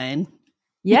Todd wine.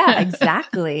 Yeah,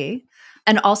 exactly.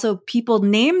 And also people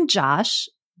name Josh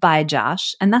by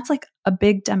Josh, and that's like a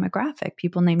big demographic.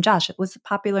 People name Josh. It was a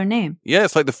popular name. Yeah,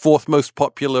 it's like the fourth most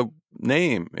popular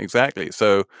name. Exactly.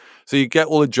 So you get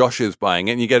all the Joshes buying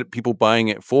it, and you get people buying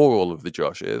it for all of the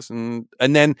Joshes,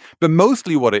 and then, but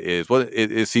mostly what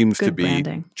it seems to be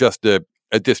branding. Just a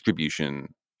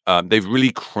distribution. They've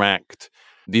really cracked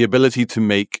the ability to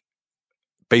make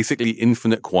basically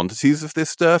infinite quantities of this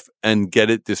stuff and get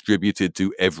it distributed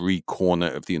to every corner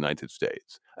of the United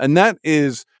States. And that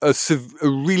is a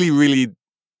really, really,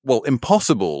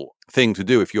 impossible thing to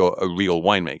do if you're a real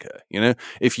winemaker.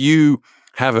 If you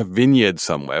have a vineyard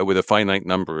somewhere with a finite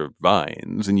number of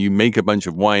vines and you make a bunch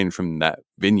of wine from that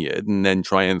vineyard and then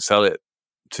try and sell it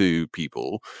to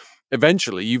people,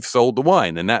 eventually you've sold the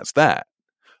wine, and that's that.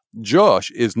 Josh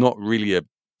is not really a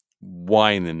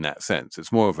wine in that sense.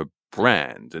 It's more of a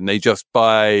brand, and they just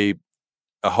buy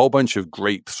a whole bunch of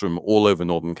grapes from all over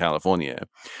Northern California,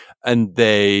 and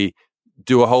they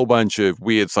do a whole bunch of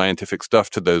weird scientific stuff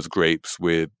to those grapes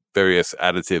with various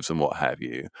additives and what have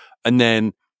you. And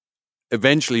then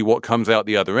eventually what comes out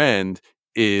the other end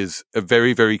is a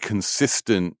very, very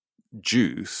consistent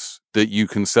juice that you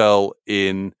can sell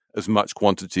in as much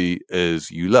quantity as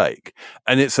you like.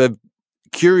 And it's a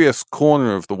curious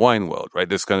corner of the wine world, right?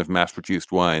 This kind of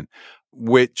mass-produced wine,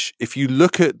 which, if you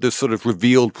look at the sort of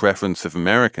revealed preference of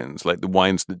Americans, like the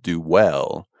wines that do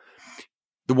well,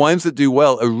 the wines that do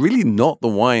well are really not the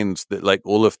wines that like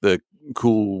all of the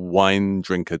cool wine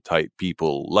drinker type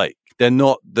people like. They're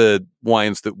not the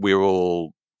wines that we're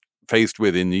all faced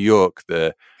with in New York,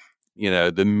 the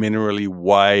minerally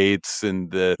whites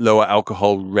and the lower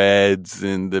alcohol reds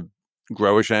and the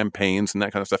grower champagnes and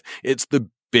that kind of stuff. It's the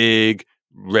big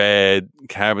red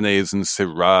Cabernets and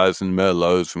Syrahs and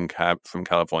Merlots from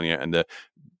California, and the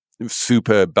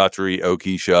super buttery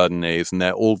oaky Chardonnays, and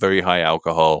they're all very high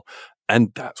alcohol,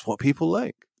 and that's what people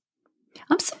like.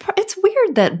 I'm surprised. It's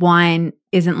weird that wine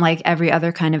isn't like every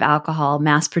other kind of alcohol,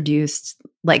 mass produced,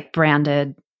 like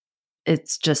branded.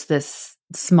 It's just this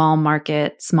small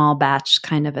market, small batch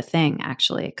kind of a thing,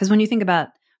 actually. Because when you think about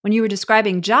when you were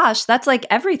describing Josh, that's like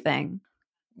everything.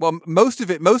 Well, most of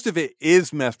it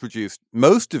is mass produced.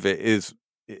 Most of it is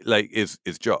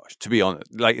Josh, to be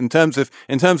honest. Like in terms of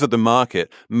the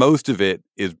market, most of it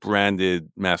is branded,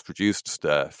 mass produced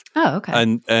stuff. Oh, okay.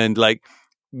 And like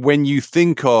when you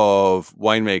think of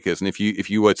winemakers, and if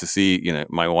you were to see,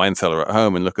 my wine cellar at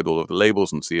home and look at all of the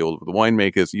labels and see all of the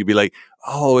winemakers, you'd be like,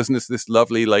 oh, isn't this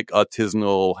lovely, like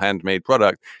artisanal handmade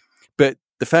product? But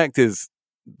the fact is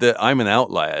that I'm an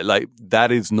outlier. Like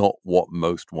that is not what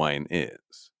most wine is.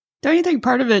 Don't you think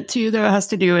part of it too, though, has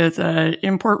to do with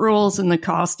import rules and the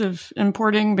cost of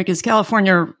importing? Because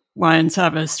California wines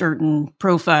have a certain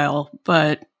profile,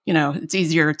 but it's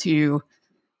easier to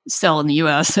sell in the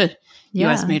U.S.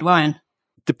 U.S.-made wine.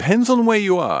 Depends on where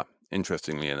you are,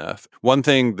 interestingly enough. One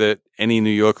thing that any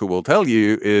New Yorker will tell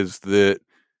you is that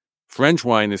French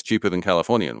wine is cheaper than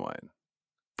Californian wine,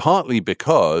 partly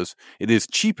because it is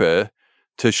cheaper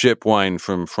to ship wine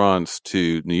from France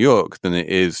to New York than it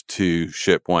is to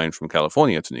ship wine from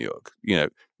California to New York.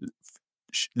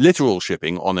 Literal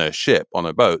shipping on a ship, on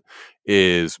a boat,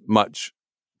 is much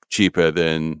cheaper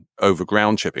than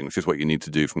overground shipping, which is what you need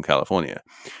to do from California.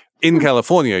 In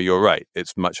California, you're right.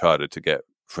 It's much harder to get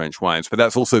French wines, but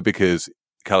that's also because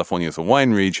California is a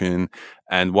wine region,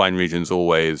 and wine regions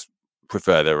always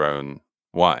prefer their own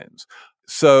wines.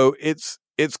 So it's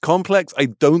complex. I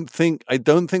don't think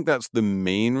that's the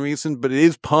main reason, but it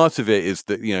is part of it. Is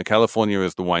that California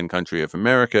is the wine country of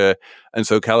America, and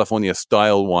so California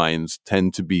style wines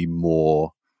tend to be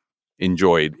more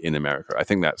enjoyed in America. I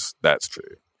think that's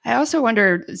true. I also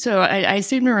wonder, so I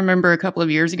seem to remember a couple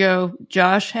of years ago,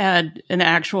 Josh had an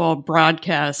actual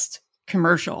broadcast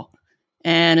commercial,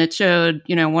 and it showed,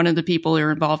 one of the people who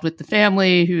are involved with the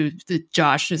family, who the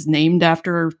Josh is named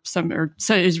after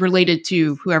so is related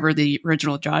to whoever the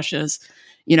original Josh is,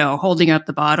 holding up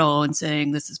the bottle and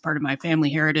saying, this is part of my family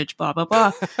heritage, blah, blah,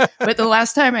 blah. But the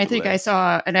last time I think I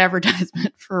saw an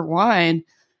advertisement for wine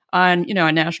on,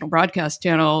 a national broadcast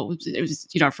channel, it was,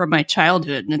 from my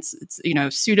childhood. And it's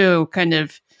pseudo kind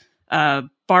of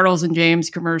Bartles and James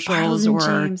commercials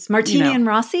James. Martini and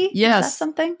Rossi? Yes. Is that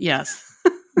something? Yes.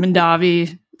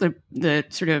 Mondavi, the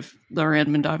sort of lower end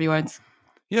Mondavi wines.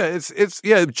 Yeah,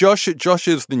 Josh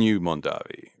is the new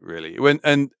Mondavi, really.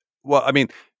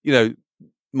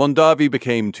 Mondavi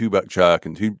became Two Buck Chuck,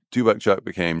 and Two Buck Chuck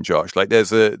became Josh. Like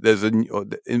there's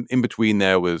in between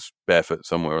there was Barefoot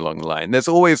somewhere along the line. There's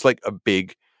always like a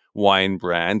big wine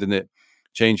brand, and it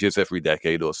changes every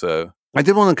decade or so. I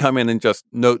did want to come in and just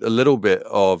note a little bit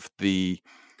of the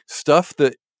stuff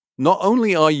that not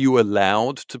only are you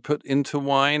allowed to put into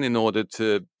wine in order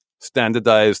to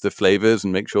standardize the flavors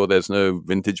and make sure there's no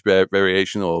vintage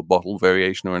variation or bottle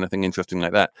variation or anything interesting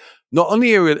like that. Not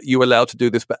only are you allowed to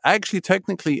do this, but actually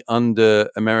technically under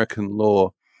American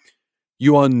law,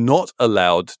 you are not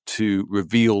allowed to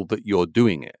reveal that you're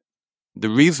doing it. The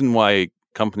reason why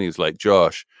companies like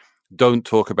Josh don't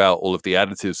talk about all of the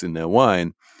additives in their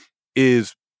wine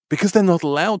is because they're not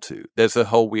allowed to. There's a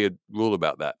whole weird rule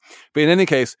about that. But in any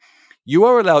case, you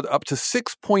are allowed up to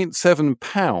 6.7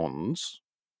 pounds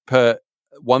per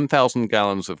 1,000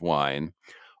 gallons of wine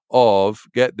of,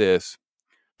 get this,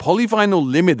 polyvinyl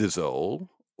limidazole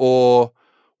or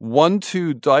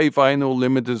 1,2-divinyl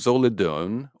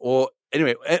limidazolidone, or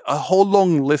anyway, a whole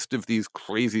long list of these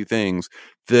crazy things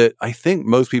that I think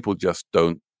most people just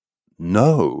don't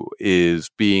know is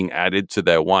being added to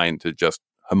their wine to just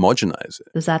homogenize it.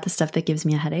 Is that the stuff that gives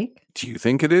me a headache? Do you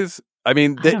think it is? I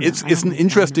mean, it's an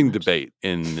interesting debate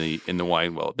in the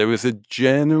wine world. There is a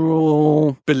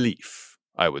general belief,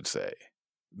 I would say,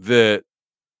 that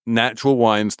natural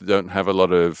wines that don't have a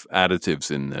lot of additives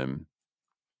in them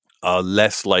are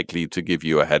less likely to give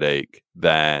you a headache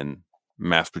than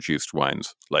mass-produced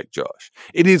wines like Josh.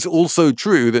 It is also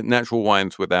true that natural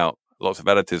wines without lots of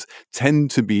additives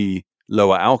tend to be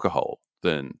lower alcohol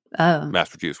than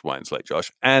mass-produced wines like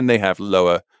Josh, and they have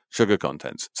lower sugar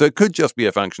contents. So it could just be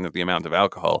a function of the amount of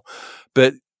alcohol.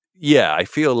 But yeah, I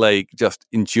feel like just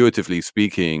intuitively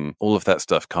speaking, all of that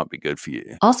stuff can't be good for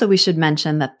you. Also, we should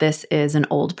mention that this is an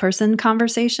old person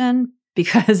conversation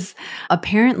because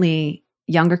apparently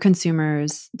younger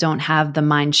consumers don't have the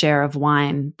mind share of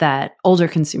wine that older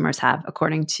consumers have,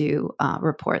 according to a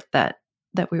report that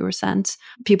we were sent.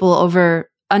 People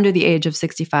under the age of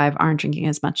 65 aren't drinking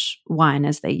as much wine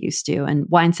as they used to, and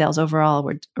wine sales overall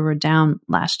were down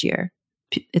last year.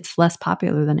 It's less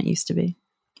popular than it used to be.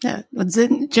 Yeah, but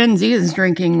Gen Z is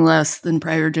drinking less than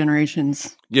prior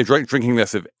generations. Yeah, drinking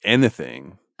less of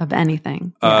anything. Of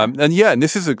anything. Yeah. And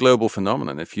this is a global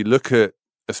phenomenon. If you look at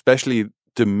especially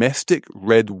domestic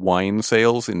red wine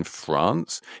sales in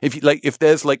France, if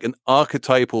there's like an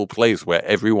archetypal place where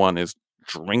everyone is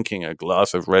drinking a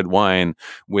glass of red wine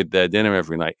with their dinner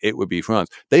every night, it would be France.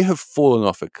 They have fallen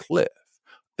off a cliff.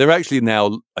 They're actually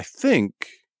now, I think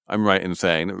I'm right in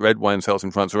saying that red wine sales in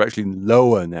France are actually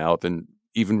lower now than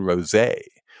even rosé.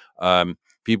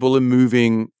 People are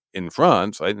moving in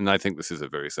France, and I think this is a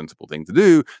very sensible thing to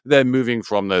do. They're moving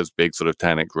from those big sort of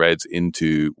tannic reds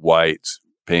into whites,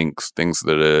 pinks, things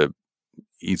that are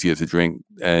easier to drink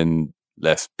and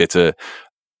less bitter.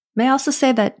 May I also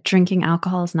say that drinking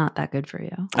alcohol is not that good for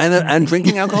you. And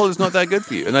drinking alcohol is not that good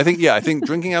for you. And I think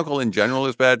drinking alcohol in general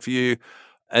is bad for you.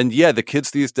 And yeah, the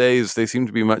kids these days, they seem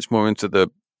to be much more into the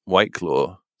White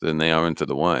Claw than they are into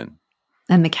the wine.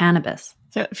 And the cannabis.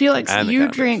 So Felix, you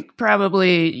drink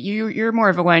probably, you're more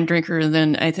of a wine drinker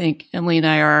than I think Emily and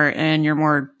I are, and you're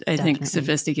more, I think,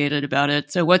 sophisticated about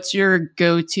it. So what's your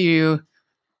go-to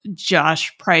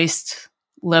Josh priced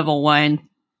level wine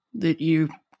that you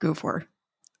go for?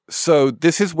 So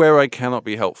this is where I cannot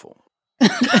be helpful.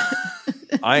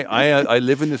 I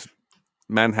live in this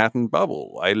Manhattan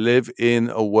bubble. I live in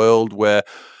a world where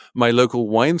my local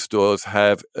wine stores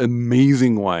have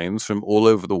amazing wines from all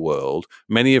over the world,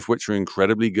 many of which are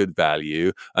incredibly good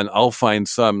value. And I'll find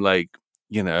some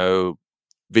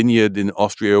vineyard in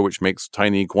Austria, which makes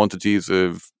tiny quantities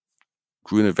of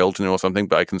Grüner Veltliner or something,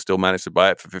 but I can still manage to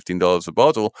buy it for $15 a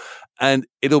bottle. And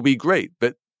it'll be great.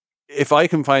 But if I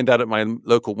can find that at my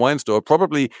local wine store,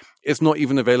 probably it's not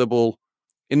even available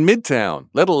in Midtown,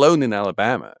 let alone in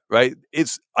Alabama, right?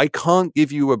 I can't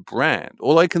give you a brand.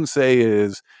 All I can say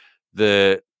is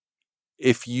that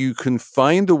if you can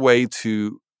find a way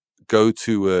to go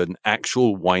to an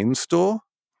actual wine store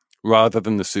rather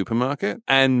than the supermarket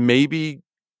and maybe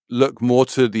look more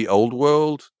to the old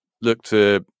world, look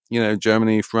to,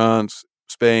 Germany, France,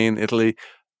 Spain, Italy,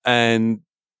 and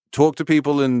talk to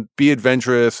people and be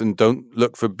adventurous and don't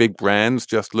look for big brands,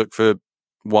 just look for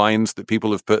wines that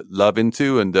people have put love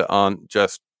into and that aren't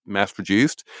just mass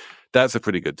produced. That's a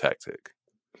pretty good tactic.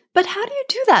 But how do you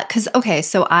do that? Because,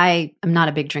 so I am not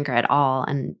a big drinker at all,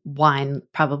 and wine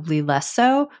probably less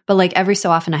so. But every so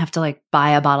often I have to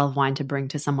buy a bottle of wine to bring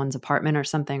to someone's apartment or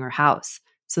something or house.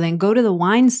 So then go to the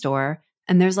wine store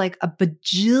and there's a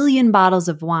bajillion bottles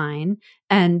of wine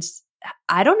and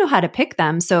I don't know how to pick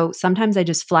them. So sometimes I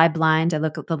just fly blind. I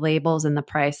look at the labels and the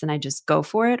price and I just go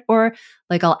for it. Or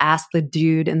I'll ask the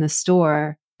dude in the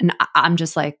store and I'm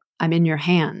just I'm in your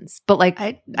hands. But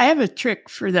I have a trick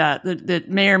for that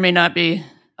may or may not be.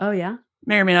 Oh yeah.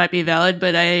 May or may not be valid,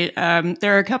 but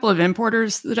there are a couple of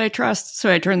importers that I trust.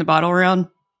 So I turn the bottle around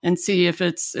and see if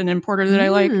it's an importer that I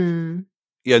like.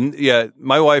 Yeah.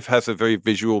 My wife has a very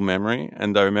visual memory.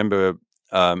 And I remember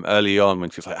early on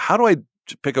when she was like, how do I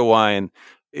pick a wine?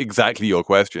 Exactly your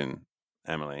question,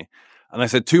 Emily. And I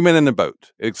said, 2 men in a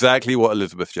boat. Exactly what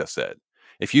Elizabeth just said.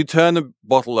 If you turn the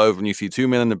bottle over and you see 2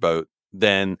 men in a boat,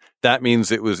 then that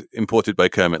means it was imported by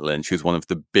Kermit Lynch, who's one of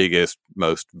the biggest,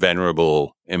 most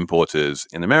venerable importers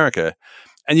in America.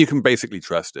 And you can basically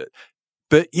trust it.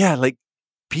 But yeah,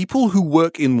 people who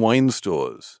work in wine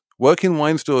stores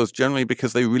generally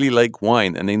because they really like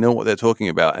wine and they know what they're talking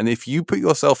about. And if you put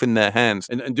yourself in their hands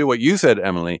and do what you said,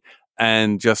 Emily,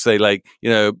 and just say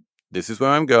this is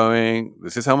where I'm going,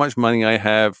 this is how much money I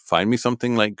have, find me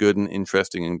something good and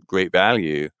interesting and great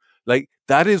value.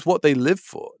 That is what they live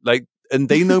for. And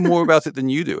they know more about it than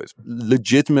you do. It's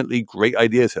legitimately great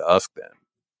idea to ask them.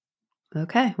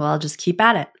 Okay, well, I'll just keep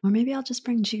at it. Or maybe I'll just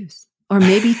bring juice. Or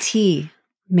maybe tea.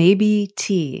 Maybe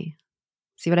tea.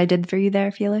 See what I did for you there,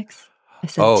 Felix? I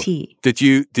said tea. Did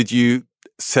you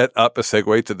set up a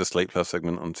segue to the Slate Plus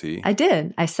segment on tea? I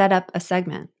did. I set up a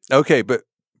segment. Okay, but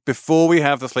before we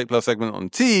have the Slate Plus segment on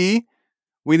tea,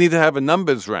 we need to have a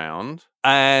numbers round.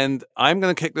 And I'm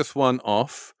going to kick this one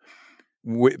off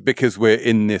because we're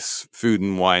in this food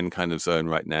and wine kind of zone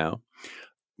right now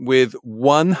with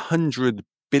 100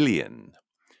 billion.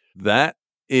 That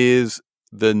is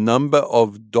the number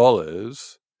of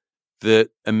dollars that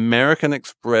American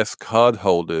Express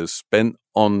cardholders spent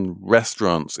on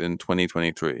restaurants in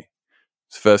 2023.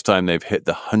 It's the first time they've hit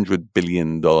the $100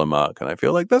 billion mark. And I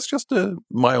feel like that's just a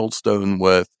milestone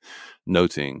worth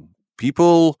noting.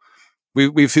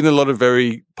 We've seen a lot of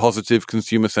very positive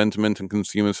consumer sentiment and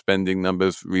consumer spending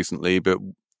numbers recently. But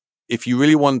if you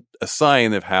really want a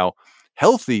sign of how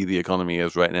healthy the economy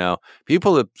is right now,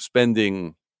 people are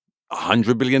spending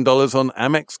 $100 billion on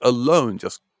Amex alone,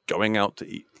 just going out to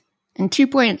eat. And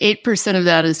 2.8% of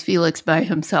that is Felix by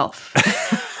himself.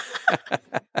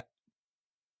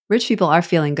 Rich people are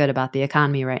feeling good about the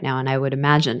economy right now, and I would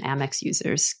imagine Amex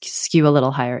users skew a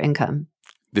little higher income.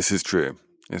 This is true.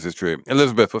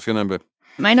 Elizabeth, what's your number?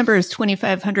 My number is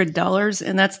 $2,500,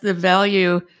 and that's the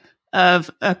value of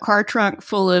a car trunk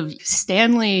full of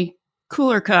Stanley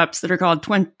cooler cups that are called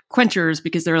quenchers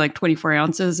because they're like 24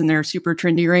 ounces, and they're super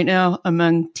trendy right now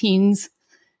among teens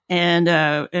and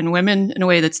women in a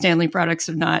way that Stanley products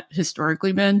have not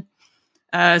historically been.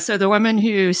 So the woman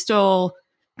who stole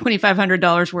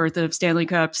 $2,500 worth of Stanley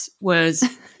cups was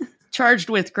charged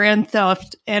with grand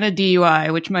theft and a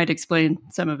DUI, which might explain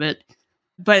some of it.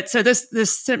 But so this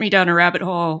sent me down a rabbit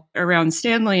hole around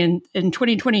Stanley. And in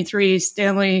 2023,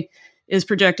 Stanley is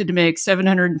projected to make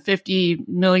 $750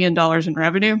 million in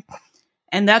revenue.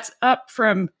 And that's up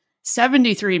from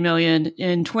 $73 million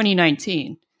in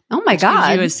 2019. Oh my God.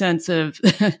 Gives you a sense of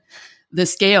the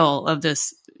scale of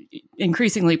this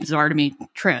increasingly bizarre to me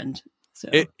trend. So.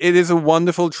 It is a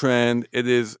wonderful trend. It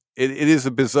is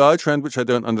a bizarre trend, which I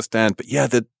don't understand. But yeah,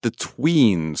 the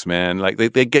tweens, man, like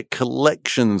they get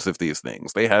collections of these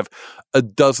things. They have a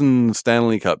dozen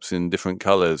Stanley Cups in different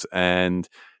colors, and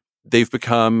they've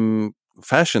become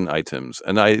fashion items.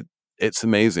 And it's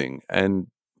amazing. And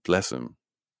bless them.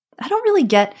 I don't really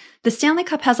get the Stanley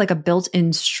Cup has like a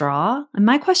built-in straw. And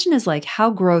my question is like, how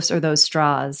gross are those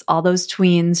straws? All those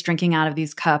tweens drinking out of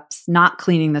these cups, not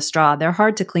cleaning the straw. They're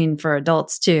hard to clean for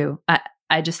adults too.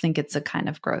 I just think it's a kind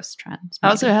of gross trend.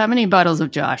 Maybe. Also, how many bottles of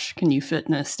Josh can you fit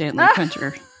in a Stanley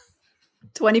quencher?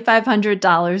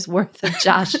 $2,500 worth of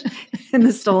Josh in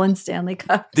the stolen Stanley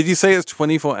Cup. Did you say it's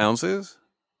 24 ounces?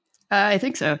 I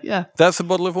think so, yeah. That's a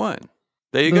bottle of wine.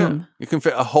 There you go. You can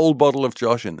fit a whole bottle of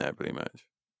Josh in there pretty much.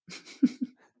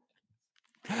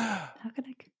 How could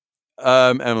I?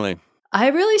 Emily. I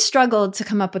really struggled to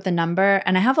come up with a number,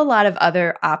 and I have a lot of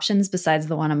other options besides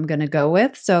the one I'm going to go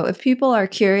with. So if people are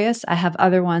curious, I have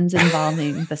other ones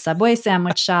involving the Subway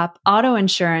sandwich shop, auto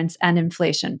insurance, and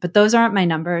inflation. But those aren't my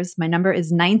numbers. My number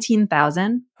is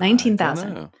 19,000.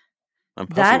 19,000.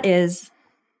 That is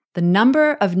the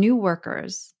number of new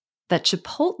workers that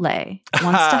Chipotle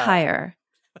wants to hire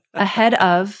ahead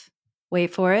of,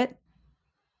 wait for it,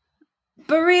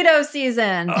 burrito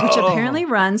season, which apparently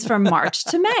runs from March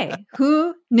to May.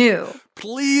 Who knew?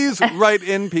 Please write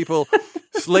in, people.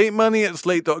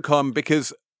 SlateMoney@slate.com,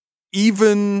 because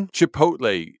even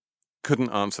Chipotle couldn't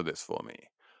answer this for me.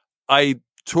 I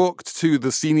talked to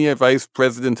the senior vice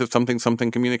president of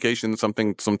something communications,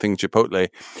 something Chipotle.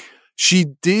 She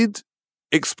did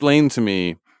explain to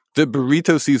me that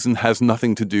burrito season has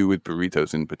nothing to do with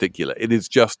burritos in particular. It is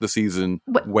just the season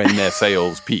when their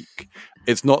sales peak.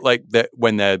 It's not like that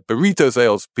when their burrito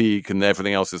sales peak and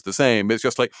everything else is the same. It's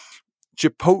just like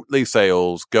Chipotle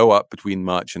sales go up between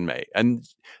March and May. And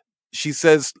she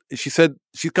said she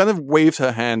kind of waved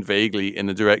her hand vaguely in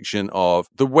the direction of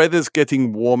the weather's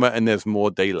getting warmer and there's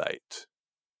more daylight.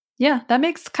 Yeah, that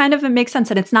makes sense.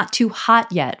 And it's not too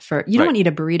hot yet you don't need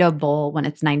a burrito bowl when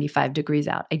it's 95 degrees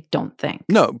out, I don't think.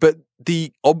 No, but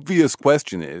the obvious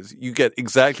question is you get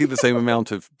exactly the same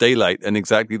amount of daylight and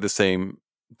exactly the same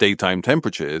daytime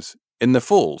temperatures in the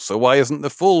fall. So why isn't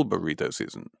the fall burrito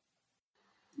season?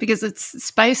 Because it's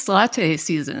spice latte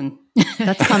season.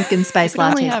 That's pumpkin spice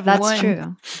lattes. That's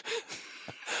true.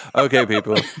 Okay,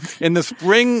 people. In the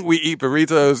spring, we eat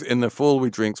burritos. In the fall, we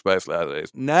drink spice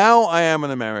lattes. Now I am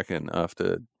an American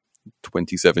after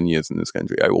 27 years in this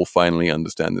country. I will finally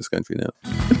understand this country now.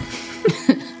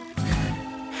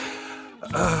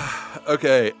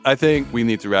 Okay, I think we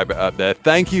need to wrap it up there.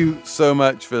 Thank you so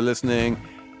much for listening.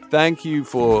 Thank you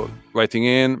for writing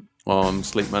in on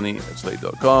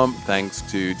slatemoney@slate.com. Thanks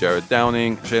to Jared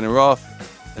Downing, Shana Roth,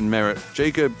 and Merritt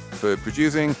Jacob for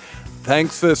producing.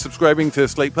 Thanks for subscribing to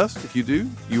Slate Plus. If you do,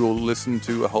 you will listen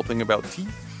to a whole thing about tea.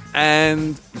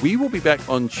 And we will be back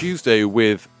on Tuesday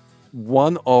with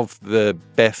one of the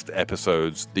best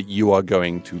episodes that you are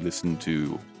going to listen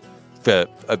to for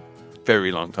a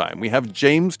very long time. We have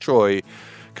James Troy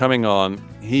coming on.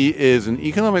 He is an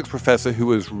economics professor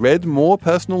who has read more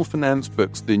personal finance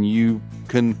books than you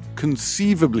can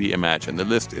conceivably imagine. The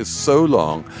list is so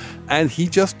long. And he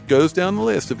just goes down the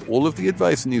list of all of the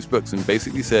advice in these books and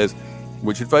basically says,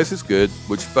 which advice is good,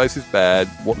 which advice is bad,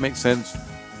 what makes sense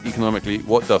economically,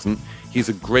 what doesn't. He's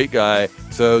a great guy.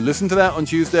 So listen to that on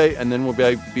Tuesday, and then we'll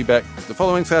be back the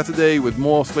following Saturday with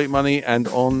more Slate Money and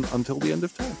on until the end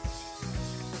of time.